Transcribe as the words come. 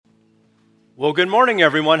Well, good morning,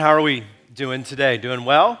 everyone. How are we doing today? Doing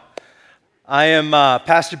well? I am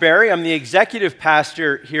Pastor Barry. I'm the executive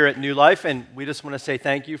pastor here at New Life, and we just want to say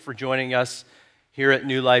thank you for joining us here at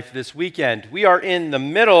New Life this weekend. We are in the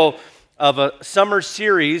middle of a summer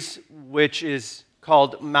series which is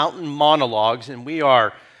called Mountain Monologues, and we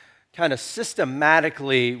are kind of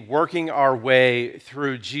systematically working our way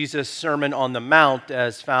through Jesus' Sermon on the Mount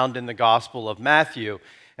as found in the Gospel of Matthew.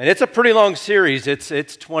 And it's a pretty long series.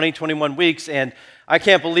 It's 20, 21 weeks, and I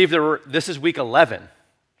can't believe this is week 11.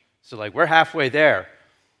 So, we're halfway there.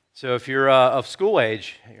 So if you're of school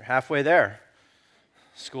age, you're halfway there.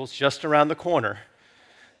 School's just around the corner.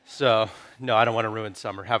 So, no, I don't want to ruin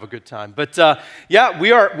summer. Have a good time. But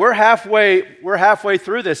we're halfway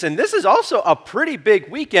through this, and this is also a pretty big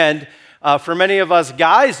weekend for many of us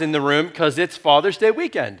guys in the room because it's Father's Day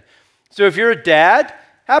weekend. So if you're a dad,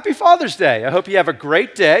 happy Father's Day. I hope you have a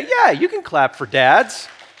great day. Yeah, you can clap for dads.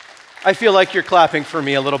 I feel like you're clapping for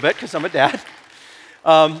me a little bit because I'm a dad.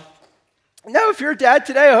 No, if you're a dad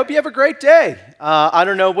today, I hope you have a great day. I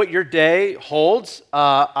don't know what your day holds.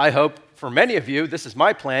 I hope for many of you, this is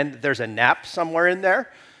my plan, there's a nap somewhere in there.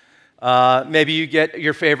 Maybe you get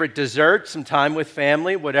your favorite dessert, some time with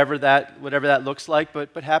family, whatever that looks like,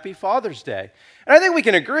 but happy Father's Day. And I think we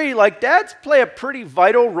can agree, dads play a pretty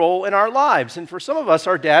vital role in our lives. And for some of us,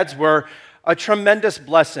 our dads were a tremendous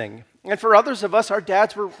blessing. And for others of us, our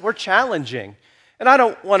dads were challenging. And I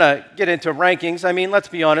don't want to get into rankings. I mean, let's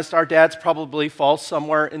be honest, our dads probably fall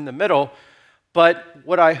somewhere in the middle. But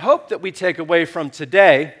what I hope that we take away from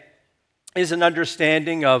today is an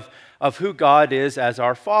understanding of who God is as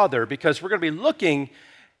our Father. Because we're going to be looking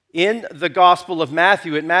in the Gospel of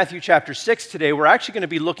Matthew, at Matthew chapter 6 today, we're actually going to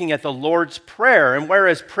be looking at the Lord's Prayer. And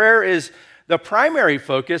whereas prayer is the primary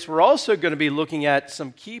focus, we're also going to be looking at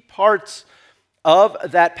some key parts of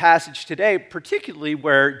that passage today, particularly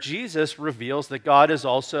where Jesus reveals that God is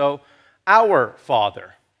also our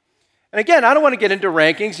Father. And again, I don't want to get into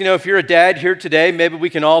rankings. You know, if you're a dad here today, maybe we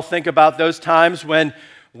can all think about those times when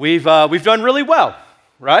we've done really well,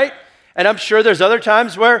 right? And I'm sure there's other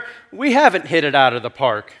times where we haven't hit it out of the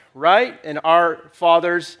park, right? And our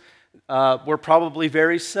fathers were probably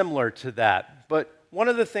very similar to that. But one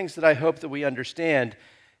of the things that I hope that we understand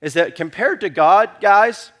is that compared to God,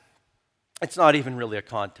 guys, it's not even really a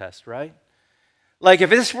contest, right? If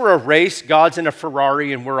this were a race, God's in a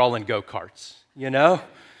Ferrari and we're all in go-karts, you know?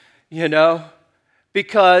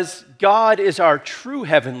 Because God is our true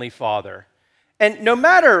Heavenly Father. And no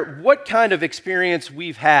matter what kind of experience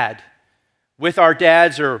we've had with our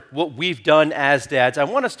dads or what we've done as dads, I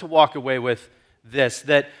want us to walk away with this,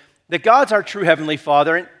 that God's our true Heavenly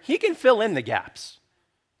Father, and He can fill in the gaps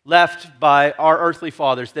left by our earthly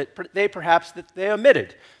fathers that they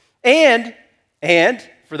omitted. And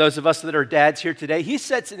for those of us that are dads here today, He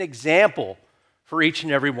sets an example for each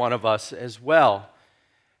and every one of us as well.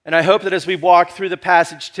 And I hope that as we walk through the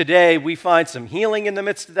passage today, we find some healing in the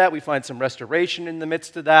midst of that, we find some restoration in the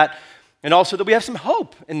midst of that, and also that we have some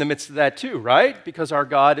hope in the midst of that too, right? Because our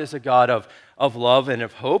God is a God of love and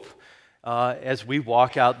of hope as we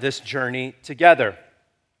walk out this journey together.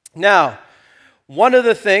 Now, one of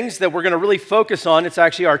the things that we're going to really focus on, it's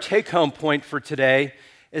actually our take-home point for today,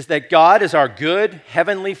 is that God, as our good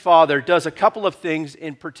Heavenly Father, does a couple of things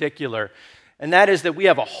in particular. And that is that we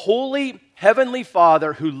have a holy Heavenly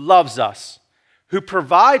Father who loves us, who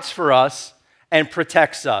provides for us, and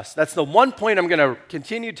protects us. That's the one point I'm going to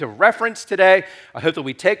continue to reference today. I hope that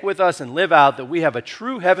we take with us and live out that we have a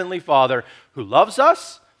true Heavenly Father who loves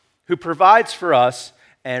us, who provides for us,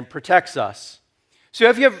 and protects us. So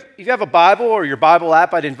if you have a Bible or your Bible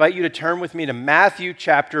app, I'd invite you to turn with me to Matthew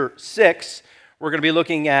chapter 6. We're going to be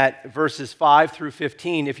looking at verses 5 through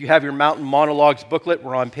 15. If you have your Mountain Monologues booklet,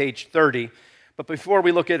 we're on page 30. But before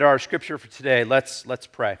we look at our scripture for today, let's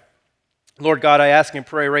pray. Lord God, I ask and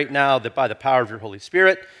pray right now that by the power of your Holy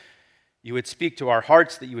Spirit, you would speak to our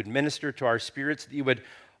hearts, that you would minister to our spirits, that you would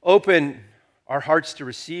open our hearts to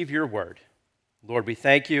receive your word. Lord, we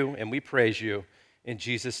thank you and we praise you in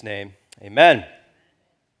Jesus' name. Amen.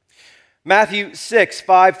 Matthew 6,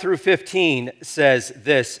 5 through 15 says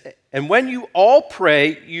this, "And when you all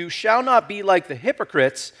pray, you shall not be like the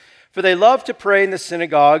hypocrites, for they love to pray in the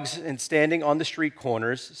synagogues and standing on the street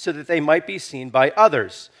corners, so that they might be seen by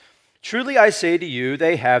others. Truly I say to you,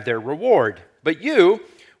 they have their reward. But you,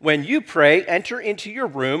 when you pray, enter into your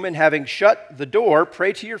room, and having shut the door,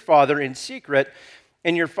 pray to your Father in secret,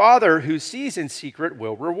 and your Father who sees in secret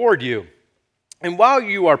will reward you. And while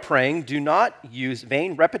you are praying, do not use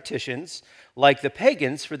vain repetitions like the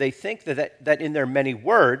pagans, for they think that in their many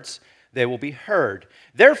words they will be heard.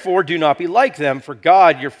 Therefore, do not be like them, for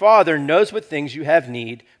God, your Father, knows what things you have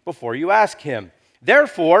need before you ask him.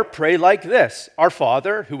 Therefore, pray like this: Our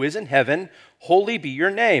Father, who is in heaven, holy be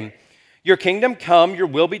your name. Your kingdom come, your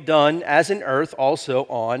will be done, as in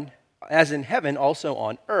heaven, also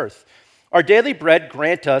on earth. Our daily bread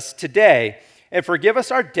grant us today, and forgive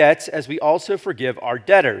us our debts as we also forgive our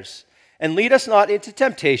debtors. And lead us not into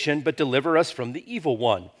temptation, but deliver us from the evil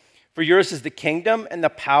one. For yours is the kingdom and the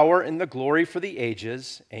power and the glory for the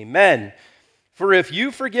ages. Amen. For if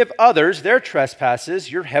you forgive others their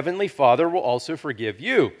trespasses, your heavenly Father will also forgive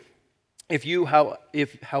you.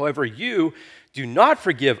 If however you do not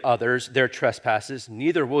forgive others their trespasses,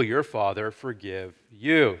 neither will your Father forgive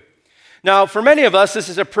you. Now, for many of us, this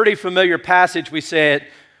is a pretty familiar passage. We say it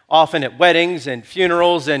often at weddings and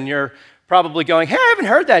funerals, and you're probably going, hey, I haven't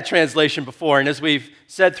heard that translation before. And as we've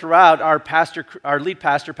said throughout, our lead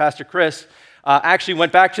pastor, Pastor Chris, actually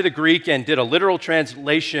went back to the Greek and did a literal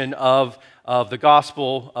translation of the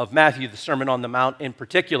Gospel of Matthew, the Sermon on the Mount in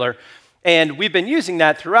particular. And we've been using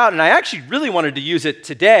that throughout, and I actually really wanted to use it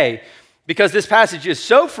today because this passage is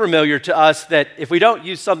so familiar to us that if we don't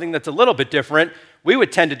use something that's a little bit different, we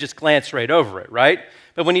would tend to just glance right over it, right?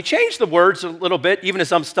 But when you change the words a little bit, even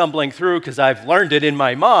as I'm stumbling through because I've learned it in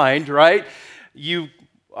my mind, right?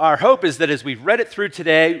 Our hope is that as we've read it through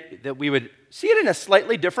today, that we would see it in a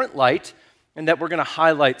slightly different light and that we're going to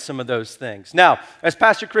highlight some of those things. Now, as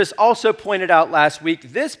Pastor Chris also pointed out last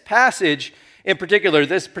week, this passage in particular,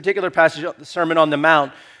 this particular passage of the Sermon on the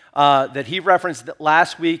Mount that he referenced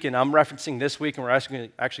last week and I'm referencing this week and we're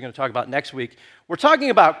actually going to talk about next week, we're talking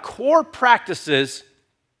about core practices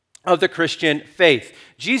of the Christian faith.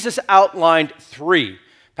 Jesus outlined 3.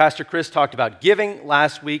 Pastor Chris talked about giving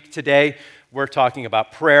last week. Today, we're talking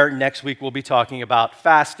about prayer. Next week, we'll be talking about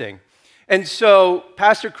fasting. And so,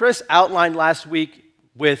 Pastor Chris outlined last week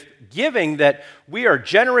with giving that we are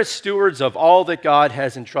generous stewards of all that God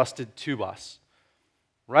has entrusted to us,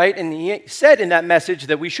 right? And he said in that message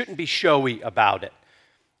that we shouldn't be showy about it.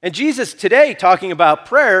 And Jesus today, talking about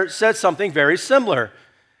prayer, said something very similar.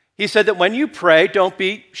 He said that when you pray, don't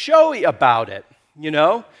be showy about it, you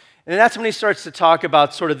know? And that's when he starts to talk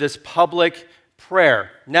about sort of this public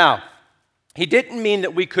prayer. Now, he didn't mean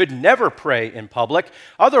that we could never pray in public.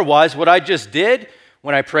 Otherwise, what I just did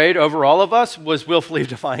when I prayed over all of us was willfully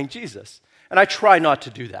defying Jesus. And I try not to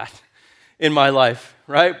do that in my life,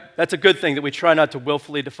 right? That's a good thing that we try not to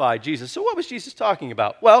willfully defy Jesus. So what was Jesus talking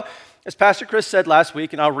about? Well, as Pastor Chris said last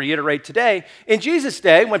week, and I'll reiterate today, in Jesus'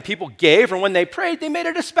 day, when people gave or when they prayed, they made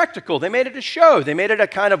it a spectacle. They made it a show. They made it a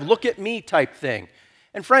kind of look at me type thing.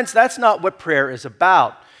 And friends, that's not what prayer is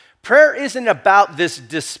about. Prayer isn't about this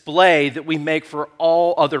display that we make for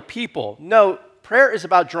all other people. No, prayer is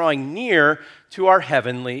about drawing near to our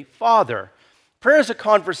Heavenly Father. Prayer is a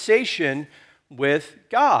conversation with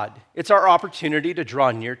God. It's our opportunity to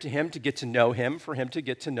draw near to Him, to get to know Him, for Him to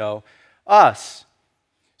get to know us.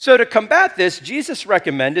 So to combat this, Jesus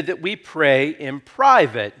recommended that we pray in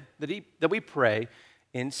private, that we pray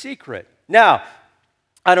in secret. Now,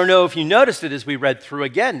 I don't know if you noticed it as we read through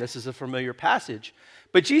again. This is a familiar passage.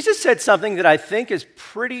 But Jesus said something that I think is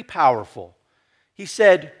pretty powerful. He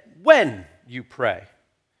said, when you pray.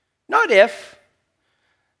 Not if,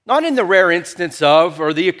 not in the rare instance of,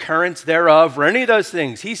 or the occurrence thereof, or any of those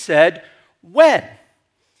things. He said, when.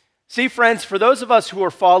 See, friends, for those of us who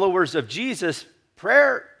are followers of Jesus,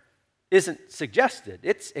 prayer isn't suggested,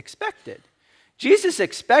 it's expected. Jesus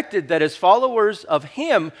expected that as followers of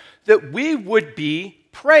Him, that we would be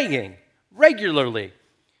praying regularly.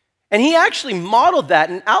 And He actually modeled that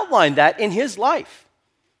and outlined that in His life.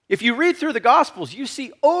 If you read through the Gospels, you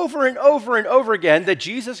see over and over and over again that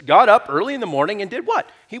Jesus got up early in the morning and did what?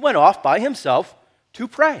 He went off by Himself to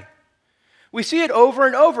pray. We see it over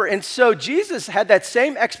and over. And so Jesus had that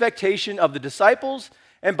same expectation of the disciples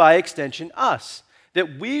and by extension us,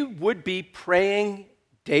 that we would be praying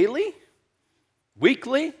daily,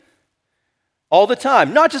 weekly, all the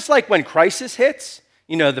time. Not just like when crisis hits.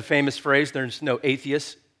 You know the famous phrase, there's no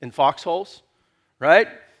atheists in foxholes, right?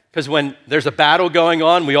 Because when there's a battle going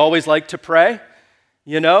on, we always like to pray,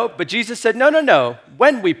 you know? But Jesus said, no,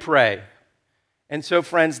 when we pray. And so,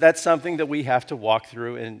 friends, that's something that we have to walk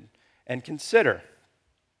through and consider.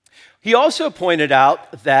 He also pointed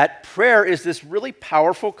out that prayer is this really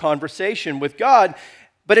powerful conversation with God,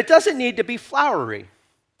 but it doesn't need to be flowery.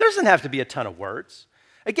 There doesn't have to be a ton of words.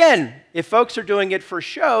 Again, if folks are doing it for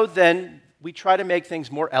show, then we try to make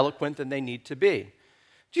things more eloquent than they need to be.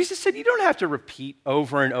 Jesus said, you don't have to repeat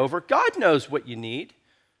over and over. God knows what you need.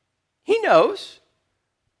 He knows.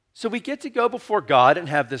 So we get to go before God and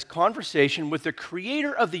have this conversation with the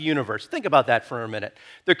creator of the universe. Think about that for a minute.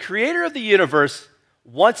 The creator of the universe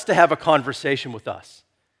wants to have a conversation with us.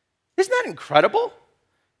 Isn't that incredible?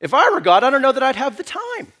 If I were God, I don't know that I'd have the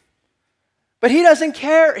time. But he doesn't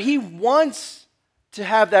care. He wants to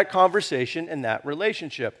have that conversation and that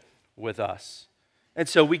relationship with us. And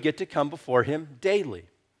so we get to come before him daily.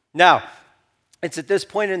 Now, it's at this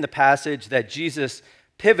point in the passage that Jesus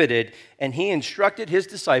pivoted and he instructed his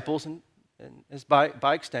disciples, and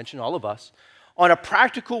by extension all of us, on a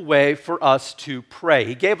practical way for us to pray.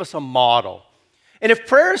 He gave us a model. And if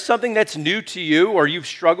prayer is something that's new to you, or you've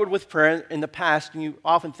struggled with prayer in the past and you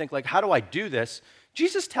often think like, how do I do this?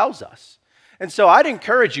 Jesus tells us. And so I'd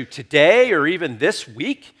encourage you today or even this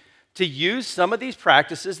week to use some of these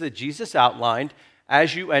practices that Jesus outlined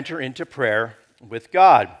as you enter into prayer with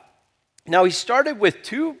God. Now, he started with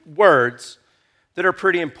two words that are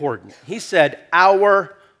pretty important. He said,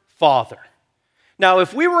 "Our Father." Now,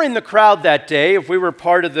 if we were in the crowd that day, if we were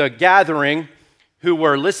part of the gathering who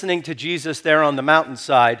were listening to Jesus there on the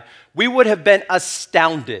mountainside, we would have been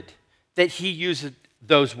astounded that he used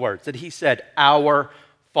those words, that he said, "Our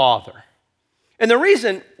Father." And the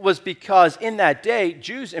reason was because in that day,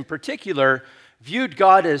 Jews in particular viewed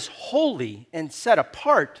God as holy and set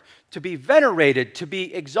apart, to be venerated, to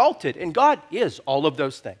be exalted. And God is all of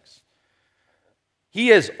those things. He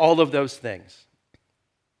is all of those things.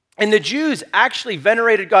 And the Jews actually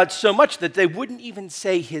venerated God so much that they wouldn't even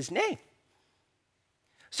say his name.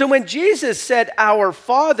 So when Jesus said, "Our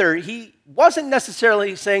Father," he wasn't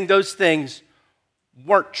necessarily saying those things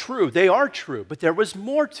weren't true. They are true, but there was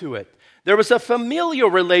more to it. There was a familial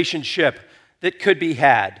relationship that could be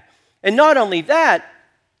had. And not only that,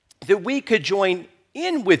 that we could join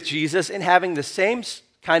in with Jesus in having the same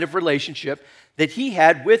kind of relationship that he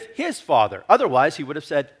had with his Father. Otherwise, he would have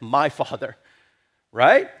said, "My Father,"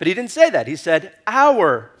 right? But he didn't say that. He said,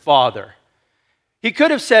 "Our Father." He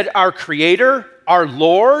could have said, "Our Creator," "Our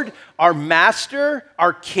Lord," "Our Master,"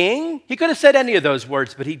 "Our King." He could have said any of those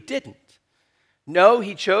words, but he didn't. No,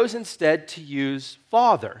 he chose instead to use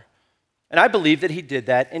Father. And I believe that he did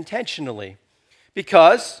that intentionally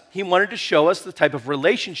because he wanted to show us the type of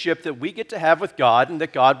relationship that we get to have with God and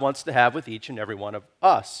that God wants to have with each and every one of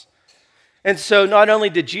us. And so not only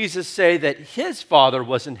did Jesus say that his Father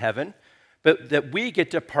was in heaven, but that we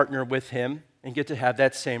get to partner with him and get to have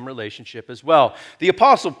that same relationship as well. The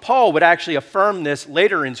Apostle Paul would actually affirm this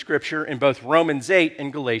later in Scripture in both Romans 8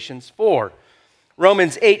 and Galatians 4.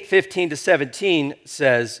 Romans 8, 15 to 17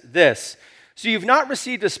 says this, "So you've not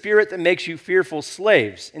received a spirit that makes you fearful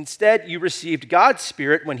slaves. Instead, you received God's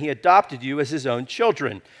Spirit when he adopted you as his own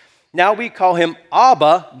children. Now we call him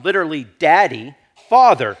Abba," literally daddy,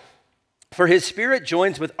 "Father. For his Spirit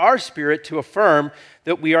joins with our spirit to affirm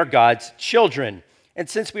that we are God's children. And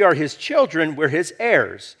since we are his children, we're his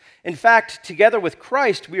heirs. In fact, together with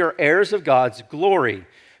Christ, we are heirs of God's glory.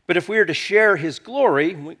 But if we are to share his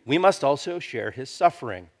glory, we must also share his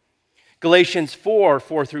suffering." Galatians 4,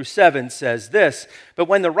 4 through 7 says this, "But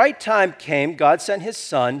when the right time came, God sent his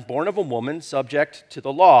Son, born of a woman, subject to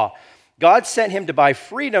the law. God sent him to buy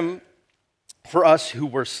freedom for us who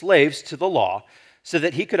were slaves to the law, so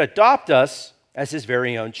that he could adopt us as his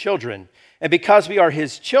very own children. And because we are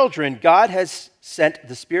his children, God has sent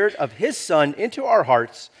the Spirit of his Son into our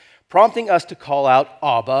hearts, prompting us to call out,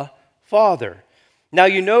 'Abba, Father.' Now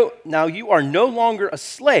you are no longer a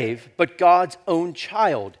slave, but God's own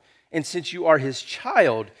child. And since you are his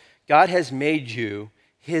child, God has made you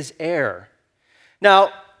his heir."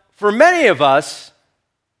 Now, for many of us,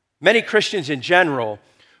 many Christians in general,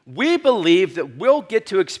 we believe that we'll get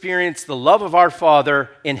to experience the love of our Father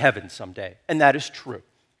in heaven someday, and that is true.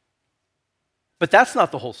 But that's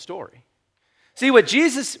not the whole story. See, what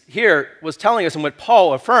Jesus here was telling us and what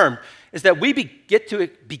Paul affirmed is that we get to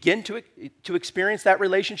begin to experience that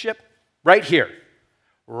relationship right here,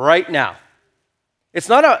 right now. It's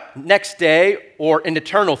not a next day or an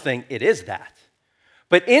eternal thing. It is that.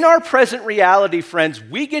 But in our present reality, friends,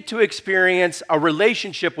 we get to experience a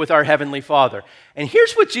relationship with our Heavenly Father. And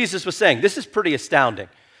here's what Jesus was saying. This is pretty astounding.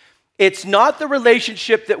 It's not the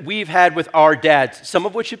relationship that we've had with our dads, some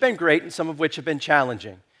of which have been great and some of which have been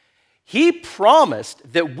challenging. He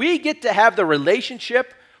promised that we get to have the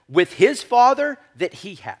relationship with his Father that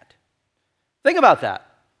he had. Think about that.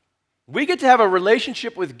 We get to have a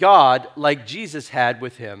relationship with God like Jesus had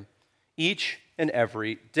with him each and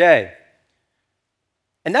every day.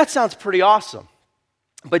 And that sounds pretty awesome.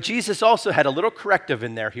 But Jesus also had a little corrective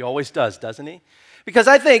in there. He always does, doesn't he? Because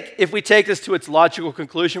I think if we take this to its logical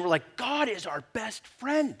conclusion, we're like, God is our best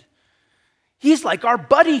friend. He's like our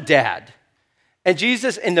buddy dad. And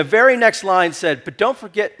Jesus, in the very next line, said, but don't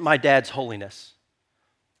forget my dad's holiness.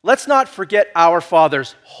 Let's not forget our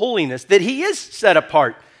Father's holiness, that he is set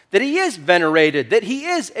apart, that he is venerated, that he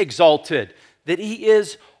is exalted, that he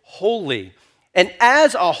is holy. And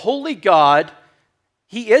as a holy God,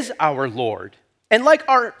 he is our Lord. And like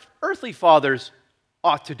our earthly fathers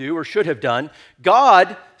ought to do or should have done,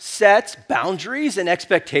 God sets boundaries and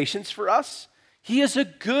expectations for us. He is a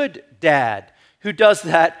good dad who does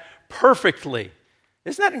that perfectly.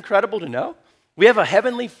 Isn't that incredible to know? We have a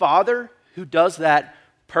heavenly Father who does that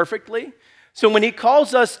perfectly. So when he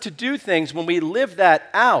calls us to do things, when we live that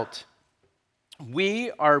out, we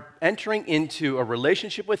are entering into a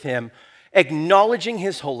relationship with him, acknowledging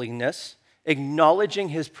his holiness, acknowledging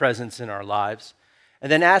his presence in our lives,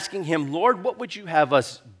 and then asking him, Lord, what would you have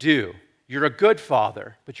us do? You're a good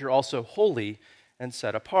Father, but you're also holy and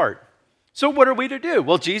set apart. So what are we to do?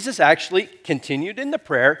 Well, Jesus actually continued in the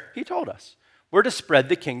prayer he told us. We're to spread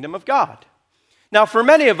the kingdom of God. Now, for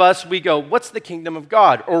many of us, we go, what's the kingdom of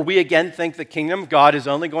God? Or we again think the kingdom of God is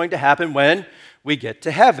only going to happen when we get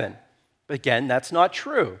to heaven. But again, that's not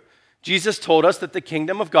true. Jesus told us that the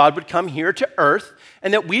kingdom of God would come here to earth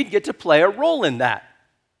and that we'd get to play a role in that.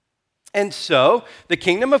 And so, the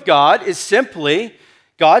kingdom of God is simply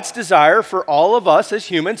God's desire for all of us as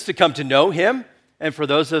humans to come to know him, and for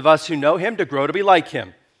those of us who know him to grow to be like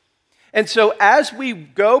him. And so as we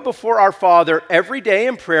go before our Father every day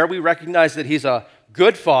in prayer, we recognize that he's a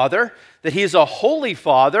good Father, that he's a holy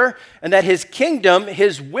Father, and that his kingdom,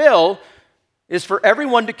 his will, is for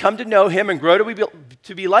everyone to come to know him and grow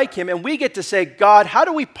to be like him. And we get to say, God, how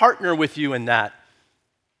do we partner with you in that?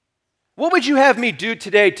 What would you have me do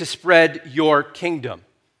today to spread your kingdom?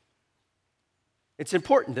 It's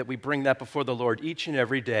important that we bring that before the Lord each and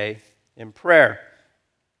every day in prayer.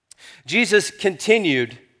 Jesus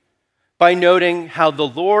continued by noting how the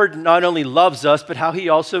Lord not only loves us, but how he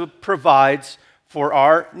also provides for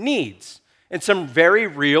our needs in some very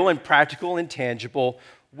real and practical and tangible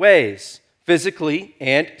ways, physically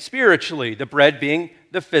and spiritually, the bread being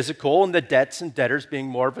the physical and the debts and debtors being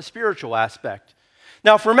more of a spiritual aspect.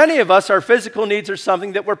 Now, for many of us, our physical needs are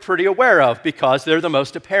something that we're pretty aware of because they're the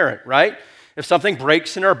most apparent, right? If something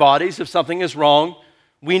breaks in our bodies, if something is wrong,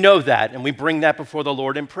 we know that, and we bring that before the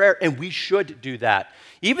Lord in prayer, and we should do that.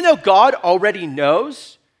 Even though God already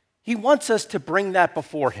knows, he wants us to bring that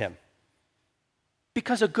before him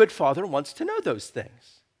because a good Father wants to know those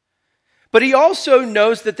things. But he also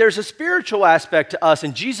knows that there's a spiritual aspect to us,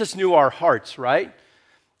 and Jesus knew our hearts, right?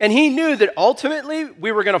 And he knew that ultimately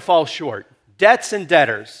we were going to fall short. Debts and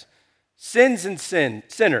debtors, sins and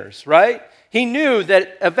sinners, right? He knew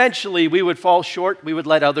that eventually we would fall short, we would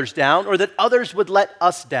let others down, or that others would let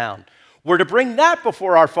us down. We're to bring that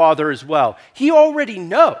before our Father as well. He already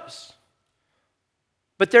knows.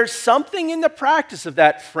 But there's something in the practice of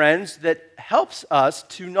that, friends, that helps us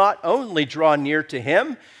to not only draw near to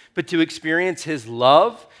him, but to experience his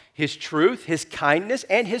love, his truth, his kindness,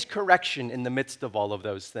 and his correction in the midst of all of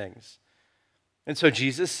those things. And so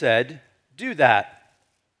Jesus said, do that.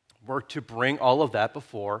 We're to bring all of that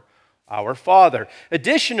before our Father.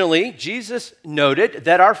 Additionally, Jesus noted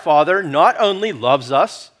that our Father not only loves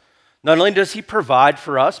us, not only does he provide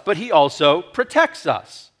for us, but he also protects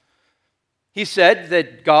us. He said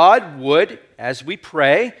that God would, as we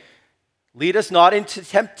pray, lead us not into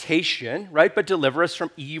temptation, right, but deliver us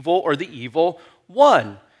from evil or the evil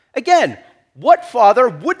one. Again, what father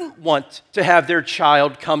wouldn't want to have their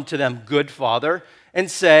child come to them, good father,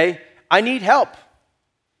 and say, I need help.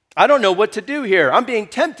 I don't know what to do here. I'm being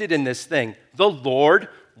tempted in this thing. The Lord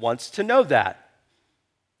wants to know that.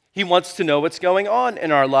 He wants to know what's going on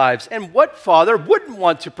in our lives. And what father wouldn't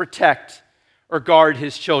want to protect or guard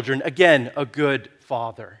his children? Again, a good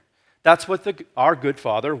father. That's what our good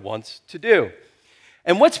Father wants to do.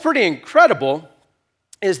 And what's pretty incredible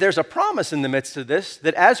is there's a promise in the midst of this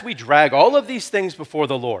that as we drag all of these things before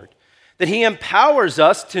the Lord, that he empowers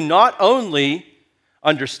us to not only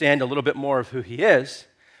understand a little bit more of who he is,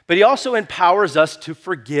 but he also empowers us to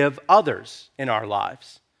forgive others in our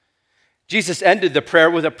lives. Jesus ended the prayer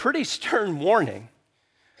with a pretty stern warning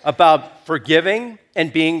about forgiving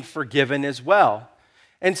and being forgiven as well.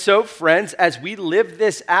 And so, friends, as we live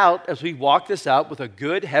this out, as we walk this out with a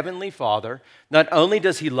good heavenly Father, not only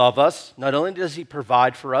does he love us, not only does he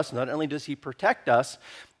provide for us, not only does he protect us,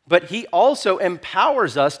 but he also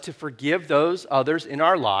empowers us to forgive those others in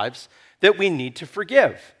our lives that we need to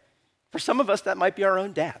forgive. For some of us, that might be our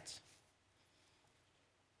own dads.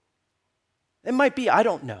 It might be, I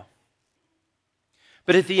don't know.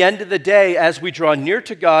 But at the end of the day, as we draw near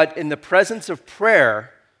to God in the presence of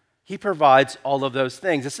prayer, he provides all of those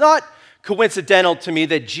things. It's not coincidental to me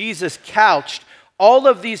that Jesus couched all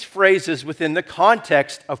of these phrases within the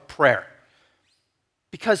context of prayer.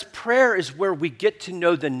 Because prayer is where we get to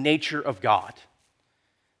know the nature of God.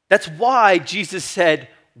 That's why Jesus said,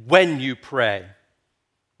 when you pray,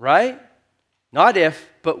 right? Not if,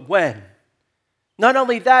 but when. Not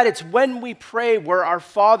only that, it's when we pray where our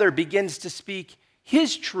Father begins to speak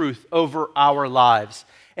His truth over our lives,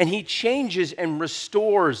 and He changes and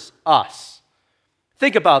restores us.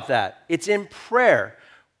 Think about that. It's in prayer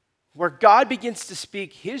where God begins to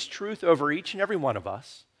speak His truth over each and every one of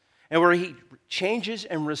us, and where He changes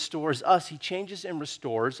and restores us. He changes and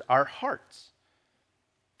restores our hearts.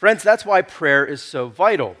 Friends, that's why prayer is so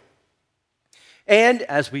vital. And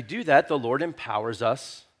as we do that, the Lord empowers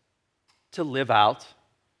us to live out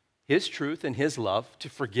His truth and His love, to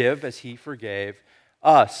forgive as He forgave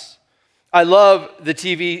us. I love the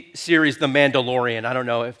TV series The Mandalorian. I don't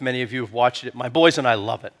know if many of you have watched it. My boys and I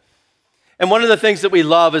love it. And one of the things that we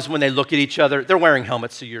love is when they look at each other. They're wearing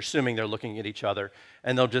helmets, so you're assuming they're looking at each other,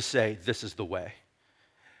 and they'll just say, "This is the way."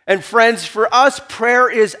 And friends, for us, prayer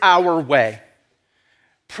is our way.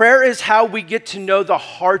 Prayer is how we get to know the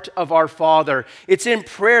heart of our Father. It's in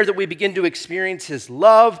prayer that we begin to experience His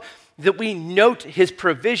love, that we note His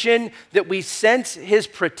provision, that we sense His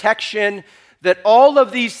protection, that all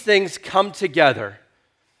of these things come together.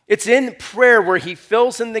 It's in prayer where He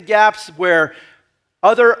fills in the gaps where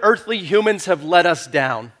other earthly humans have let us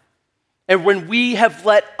down, and when we have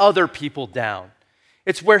let other people down.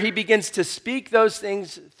 It's where He begins to speak those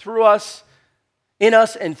things through us, in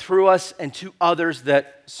us and through us, and to others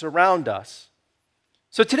that surround us.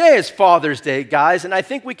 So today is Father's Day, guys, and I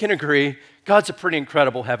think we can agree God's a pretty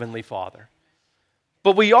incredible Heavenly Father.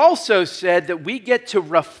 But we also said that we get to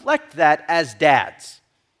reflect that as dads.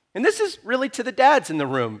 And this is really to the dads in the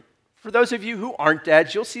room. For those of you who aren't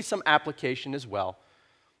dads, you'll see some application as well.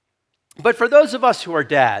 But for those of us who are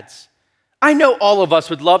dads, I know all of us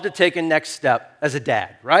would love to take a next step as a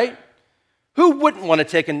dad, right? Who wouldn't want to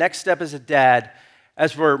take a next step as a dad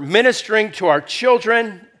as we're ministering to our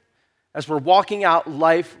children, as we're walking out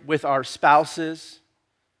life with our spouses?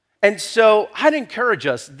 And so I'd encourage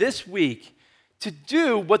us this week to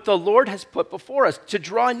do what the Lord has put before us, to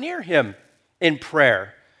draw near Him in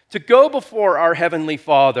prayer, to go before our Heavenly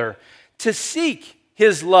Father, to seek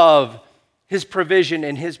His love, His provision,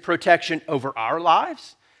 and His protection over our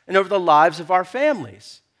lives and over the lives of our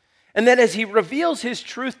families. And then as He reveals His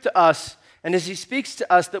truth to us and as He speaks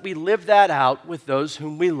to us, that we live that out with those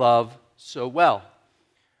whom we love so well.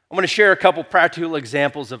 I'm going to share a couple practical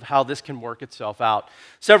examples of how this can work itself out.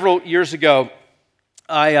 Several years ago,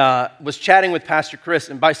 I was chatting with Pastor Chris,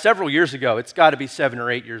 and by several years ago, it's got to be 7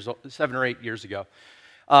 or 8 years ago.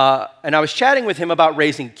 And I was chatting with him about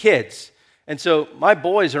raising kids. And so my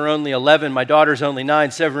boys are only 11, my daughter's only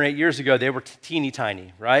 9. 7 or 8 years ago, they were teeny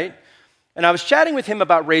tiny, right? And I was chatting with him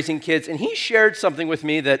about raising kids, and he shared something with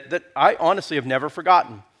me that I honestly have never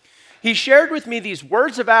forgotten. He shared with me these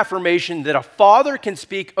words of affirmation that a father can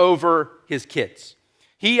speak over his kids.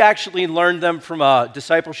 He actually learned them from a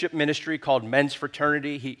discipleship ministry called Men's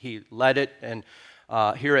Fraternity. He led it and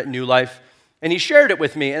here at New Life. And he shared it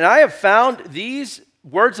with me. And I have found these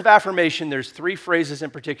words of affirmation, there's 3 phrases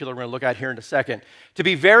in particular we're going to look at here in a second, to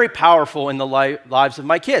be very powerful in the lives of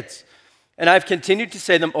my kids. And I've continued to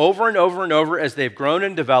say them over and over and over as they've grown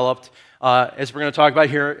and developed, as we're going to talk about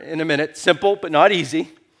here in a minute. Simple, but not easy,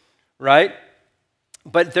 right?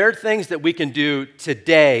 But there are things that we can do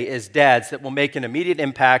today as dads that will make an immediate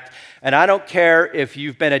impact. And I don't care if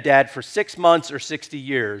you've been a dad for 6 months or 60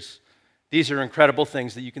 years. These are incredible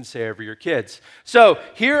things that you can say over your kids. So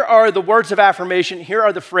here are the words of affirmation. Here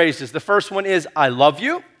are the phrases. The first one is, I love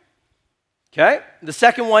you. Okay. The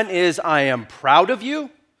second one is, I am proud of you.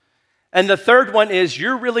 And the third one is,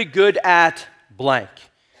 you're really good at blank.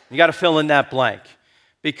 You got to fill in that blank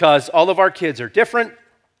because all of our kids are different.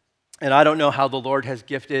 And I don't know how the Lord has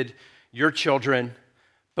gifted your children,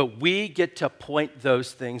 but we get to point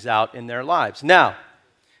those things out in their lives. Now,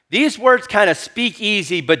 these words kind of speak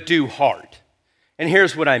easy, but do hard. And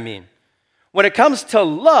here's what I mean. When it comes to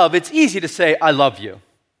love, it's easy to say, I love you.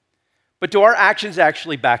 But do our actions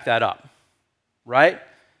actually back that up? Right?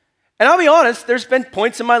 And I'll be honest, there's been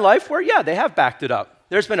points in my life where, yeah, they have backed it up.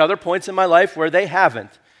 There's been other points in my life where they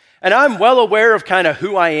haven't. And I'm well aware of kind of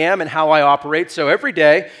who I am and how I operate. So every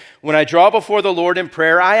day when I draw before the Lord in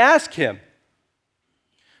prayer, I ask Him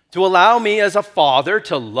to allow me as a father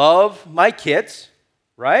to love my kids,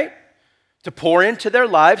 right? To pour into their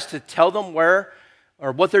lives, to tell them where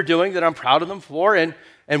or what they're doing that I'm proud of them for and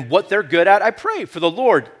what they're good at. I pray for the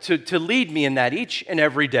Lord to lead me in that each and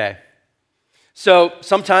every day. So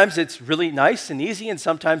sometimes it's really nice and easy, and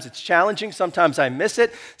sometimes it's challenging. Sometimes I miss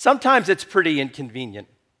it. Sometimes it's pretty inconvenient.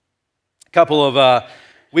 A couple of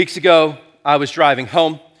weeks ago, I was driving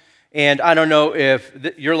home, and I don't know if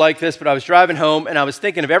you're like this, but I was driving home, and I was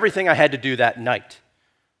thinking of everything I had to do that night,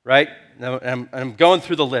 right? And I'm going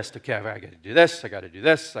through the list. Okay, I got to do this, I got to do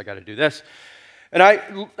this, I got to do this. And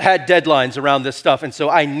I had deadlines around this stuff, and so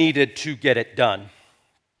I needed to get it done.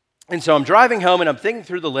 And so I'm driving home, and I'm thinking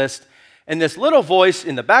through the list, and this little voice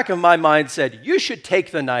in the back of my mind said, you should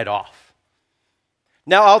take the night off.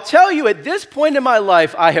 Now, I'll tell you, at this point in my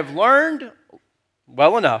life, I have learned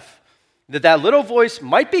well enough that that little voice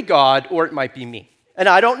might be God or it might be me. And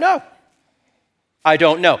I don't know. I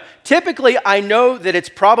don't know. Typically, I know that it's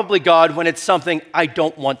probably God when it's something I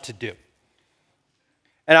don't want to do.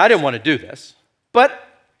 And I didn't want to do this. But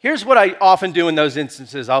here's what I often do in those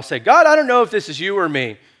instances. I'll say, God, I don't know if this is you or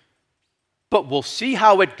me, but we'll see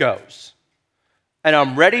how it goes. And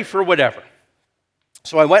I'm ready for whatever.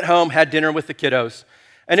 So I went home, had dinner with the kiddos,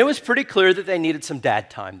 and it was pretty clear that they needed some dad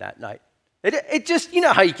time that night. It just, you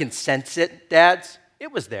know how you can sense it, dads?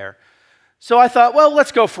 It was there. So I thought, well,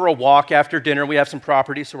 let's go for a walk after dinner. We have some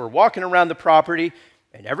property, so we're walking around the property,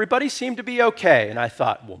 and everybody seemed to be okay. And I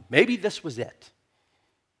thought, well, maybe this was it.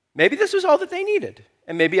 Maybe this was all that they needed,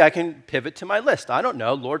 and maybe I can pivot to my list. I don't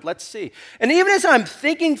know, Lord, let's see. And even as I'm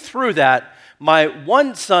thinking through that, my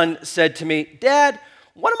one son said to me, Dad,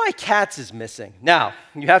 one of my cats is missing. Now,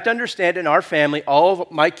 you have to understand, in our family, all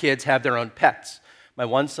of my kids have their own pets. My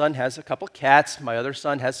one son has a couple cats. My other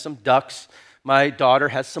son has some ducks. My daughter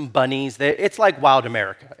has some bunnies. It's like wild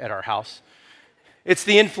America at our house. It's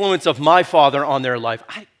the influence of my father on their life.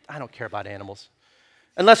 I don't care about animals.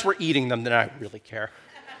 Unless we're eating them, then I really care.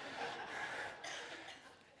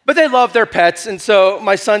 But they love their pets, and so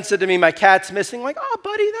my son said to me, my cat's missing. I'm like, oh,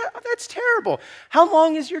 buddy, that's terrible. How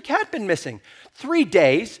long has your cat been missing? 3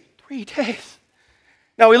 days. 3 days.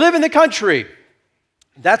 Now, we live in the country.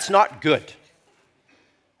 That's not good.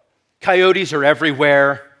 Coyotes are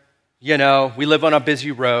everywhere. You know, we live on a busy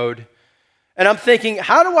road. And I'm thinking,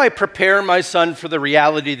 how do I prepare my son for the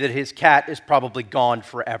reality that his cat is probably gone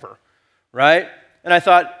forever, right? And I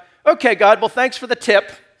thought, okay, God, well, thanks for the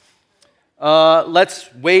tip.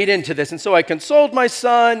 Let's wade into this. And so I consoled my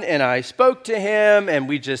son, and I spoke to him, and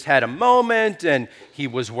we just had a moment, and he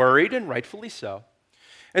was worried, and rightfully so.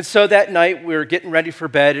 And so that night, we were getting ready for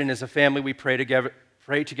bed, and as a family, we pray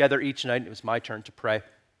together each night, and it was my turn to pray.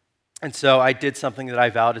 And so I did something that I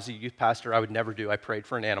vowed as a youth pastor I would never do. I prayed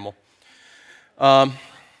for an animal. And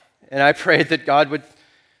I prayed that God would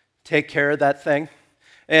take care of that thing.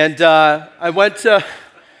 And I went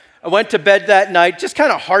to bed that night, just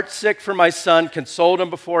kind of heartsick for my son, consoled him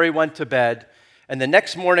before he went to bed. And the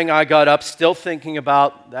next morning I got up still thinking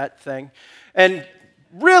about that thing and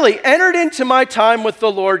really entered into my time with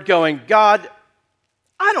the Lord going, God,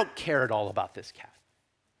 I don't care at all about this cat,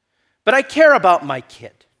 but I care about my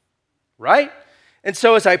kid, right? And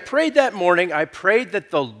so as I prayed that morning, I prayed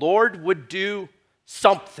that the Lord would do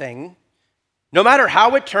something, no matter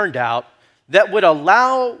how it turned out, that would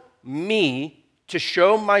allow me to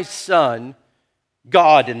show my son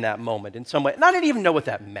God in that moment in some way. And I didn't even know what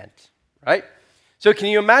that meant, right? So can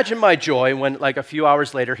you imagine my joy when, like, a few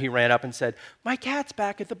hours later, he ran up and said, my cat's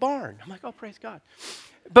back at the barn. I'm like, oh, praise God.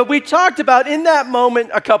 But we talked about, in that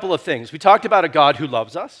moment, a couple of things. We talked about a God who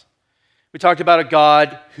loves us. We talked about a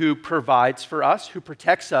God who provides for us, who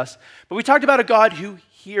protects us. But we talked about a God who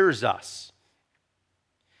hears us.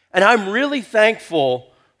 And I'm really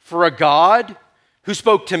thankful for a God who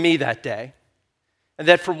spoke to me that day, and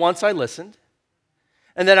that for once I listened,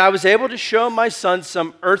 and that I was able to show my son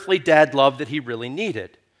some earthly dad love that he really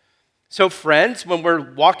needed. So friends, when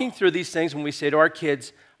we're walking through these things, when we say to our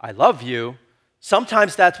kids, I love you,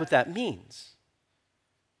 sometimes that's what that means.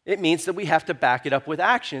 It means that we have to back it up with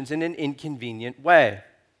actions in an inconvenient way.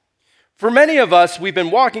 For many of us, we've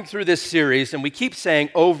been walking through this series, and we keep saying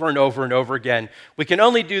over and over and over again, we can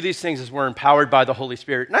only do these things as we're empowered by the Holy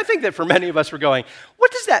Spirit. And I think that for many of us, we're going,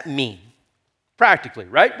 what does that mean? Practically,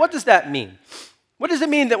 right? What does that mean? What does it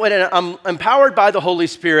mean that when I'm empowered by the Holy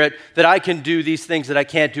Spirit, that I can do these things that I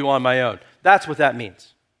can't do on my own? That's what that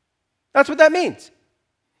means. That's what that means.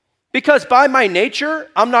 Because by my nature,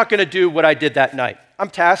 I'm not going to do what I did that night.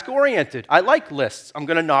 I'm task-oriented. I like lists. I'm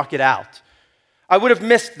going to knock it out. I would have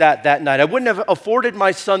missed that night. I wouldn't have afforded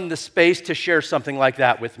my son the space to share something like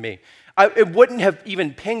that with me. It wouldn't have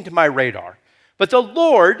even pinged my radar. But the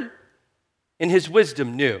Lord, in his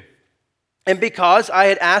wisdom, knew. And because I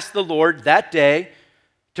had asked the Lord that day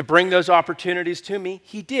to bring those opportunities to me,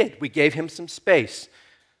 he did. We gave him some space.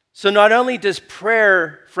 So not only does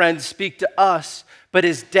prayer, friends, speak to us, but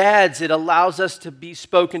as dads, it allows us to be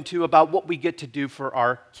spoken to about what we get to do for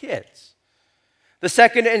our kids. The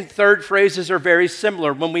second and third phrases are very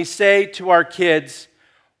similar. When we say to our kids,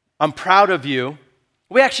 I'm proud of you,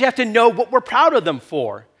 we actually have to know what we're proud of them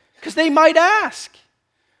for, because they might ask.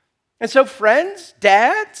 And so friends,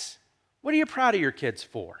 dads, what are you proud of your kids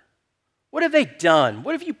for? What have they done?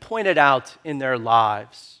 What have you pointed out in their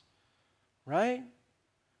lives? Right?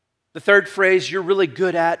 The third phrase, you're really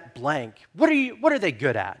good at blank. What are they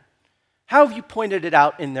good at? How have you pointed it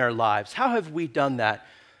out in their lives? How have we done that?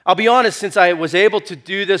 I'll be honest, since I was able to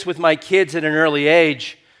do this with my kids at an early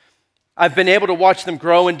age, I've been able to watch them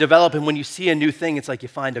grow and develop, and when you see a new thing, it's like you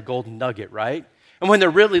find a golden nugget, right? And when they're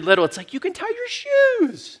really little, it's like you can tie your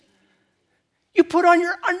shoes. You put on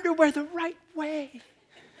your underwear the right way.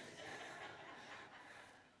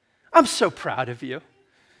 I'm so proud of you.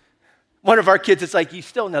 One of our kids, it's like, you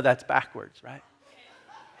still know that's backwards, right?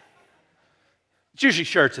 It's usually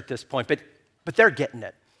shirts at this point, but they're getting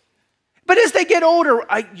it. But as they get older,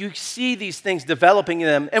 you see these things developing in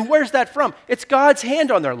them. And where's that from? It's God's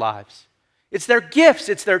hand on their lives. It's their gifts,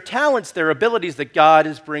 it's their talents, their abilities that God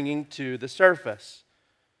is bringing to the surface.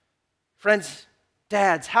 Friends,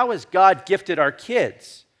 dads, how has God gifted our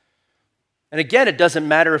kids? And again, it doesn't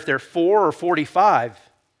matter if they're 4 or 45.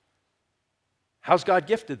 How's God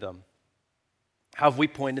gifted them? How have we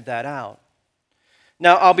pointed that out?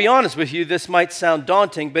 Now, I'll be honest with you, this might sound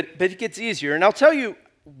daunting, but it gets easier. And I'll tell you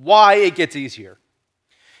why it gets easier.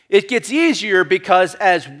 It gets easier because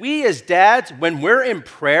as dads, when we're in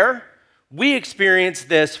prayer, we experience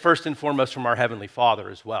this first and foremost from our Heavenly Father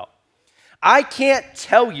as well. I can't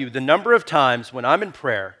tell you the number of times when I'm in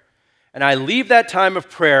prayer and I leave that time of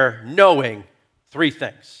prayer knowing 3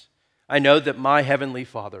 things. I know that my Heavenly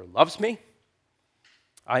Father loves me.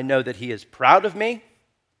 I know that He is proud of me.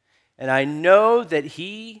 And I know that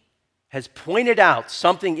He has pointed out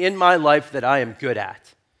something in my life that I am good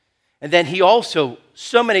at. And then He also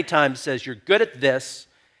so many times says, you're good at this,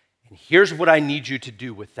 and here's what I need you to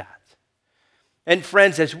do with that. And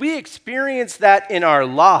friends, as we experience that in our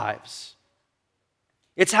lives,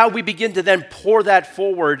 it's how we begin to then pour that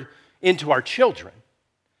forward into our children.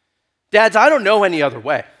 Dads, I don't know any other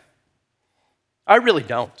way. I really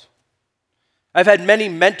don't. I've had many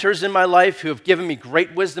mentors in my life who have given me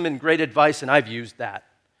great wisdom and great advice, and I've used that.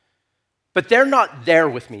 But they're not there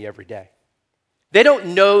with me every day. They don't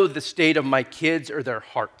know the state of my kids or their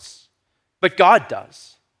hearts, but God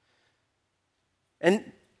does.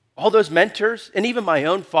 And all those mentors, and even my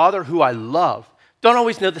own father, who I love, don't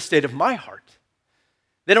always know the state of my heart.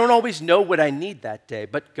 They don't always know what I need that day,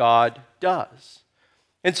 but God does.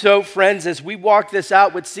 And so, friends, as we walk this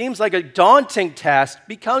out, what seems like a daunting task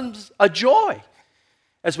becomes a joy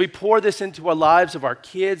as we pour this into the lives of our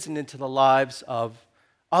kids and into the lives of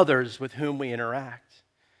others with whom we interact.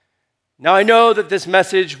 Now, I know that this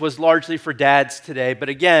message was largely for dads today, but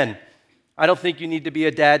again, I don't think you need to be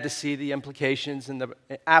a dad to see the implications and the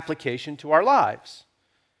application to our lives.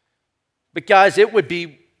 But guys, it would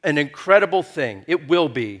be an incredible thing. It will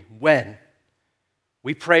be when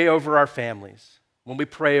we pray over our families, when we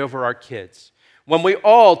pray over our kids, when we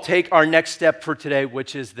all take our next step for today,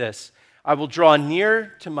 which is this: I will draw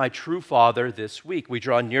near to my true Father this week. We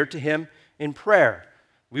draw near to Him in prayer.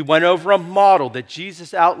 We went over a model that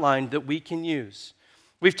Jesus outlined that we can use.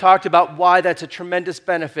 We've talked about why that's a tremendous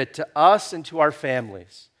benefit to us and to our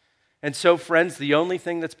families. And so, friends, the only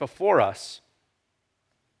thing that's before us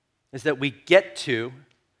is that we get to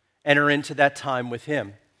enter into that time with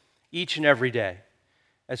Him each and every day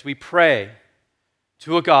as we pray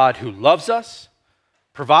to a God who loves us,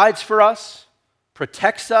 provides for us,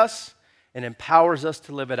 protects us, and empowers us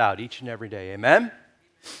to live it out each and every day. Amen?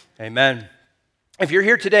 Amen. If you're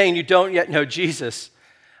here today and you don't yet know Jesus,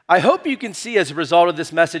 I hope you can see as a result of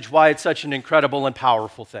this message why it's such an incredible and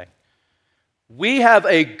powerful thing. We have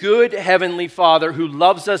a good Heavenly Father who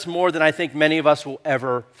loves us more than I think many of us will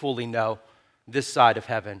ever fully know this side of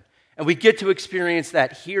heaven. And we get to experience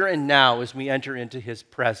that here and now as we enter into His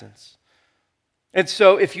presence. And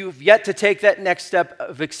so if you've yet to take that next step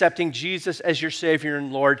of accepting Jesus as your Savior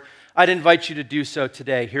and Lord, I'd invite you to do so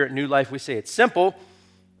today. Here at New Life, we say it's simple.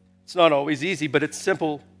 It's not always easy, but it's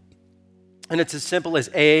simple. And it's as simple as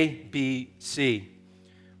A, B, C.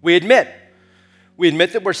 We admit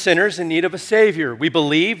that we're sinners in need of a Savior. We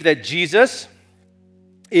believe that Jesus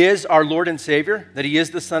is our Lord and Savior, that He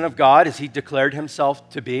is the Son of God as He declared Himself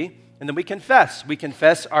to be. And then we confess. We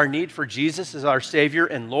confess our need for Jesus as our Savior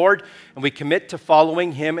and Lord, and we commit to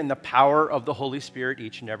following Him in the power of the Holy Spirit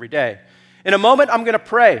each and every day. In a moment, I'm going to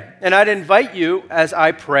pray, and I'd invite you, as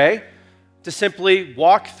I pray, to simply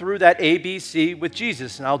walk through that ABC with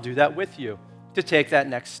Jesus, and I'll do that with you, to take that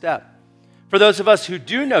next step. For those of us who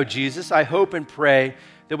do know Jesus, I hope and pray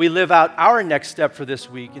that we live out our next step for this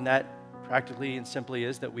week, and that practically and simply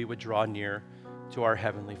is that we would draw near to our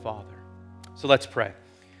Heavenly Father. So let's pray.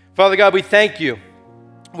 Father God, we thank you.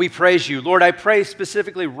 We praise you. Lord, I pray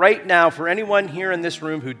specifically right now for anyone here in this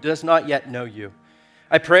room who does not yet know you.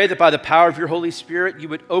 I pray that by the power of your Holy Spirit, you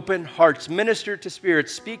would open hearts, minister to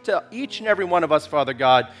spirits, speak to each and every one of us, Father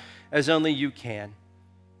God, as only you can.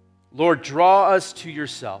 Lord, draw us to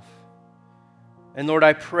yourself. And Lord,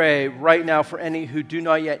 I pray right now for any who do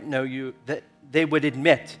not yet know you, that they would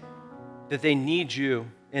admit that they need you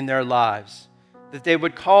in their lives, that they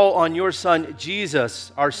would call on your Son,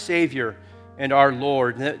 Jesus, our Savior and our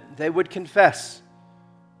Lord, and that they would confess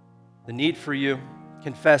the need for you,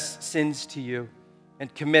 confess sins to you,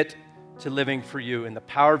 and commit to living for you in the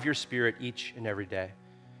power of your Spirit each and every day.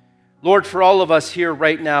 Lord, for all of us here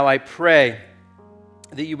right now, I pray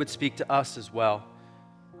that you would speak to us as well.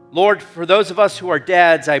 Lord, for those of us who are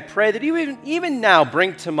dads, I pray that you even now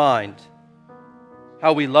bring to mind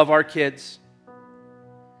how we love our kids,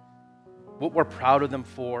 what we're proud of them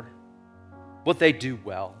for, what they do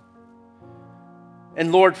well.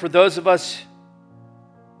 And Lord, for those of us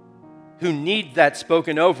who need that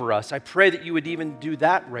spoken over us, I pray that you would even do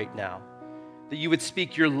that right now, that you would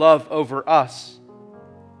speak your love over us.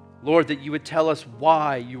 Lord, that you would tell us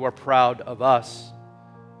why you are proud of us.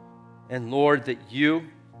 And Lord, that you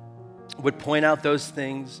would point out those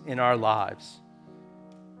things in our lives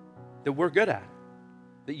that we're good at,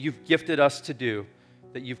 that you've gifted us to do,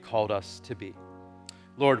 that you've called us to be.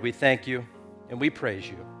 Lord, we thank you and we praise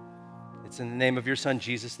you. It's in the name of your Son,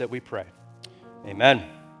 Jesus, that we pray.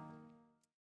 Amen.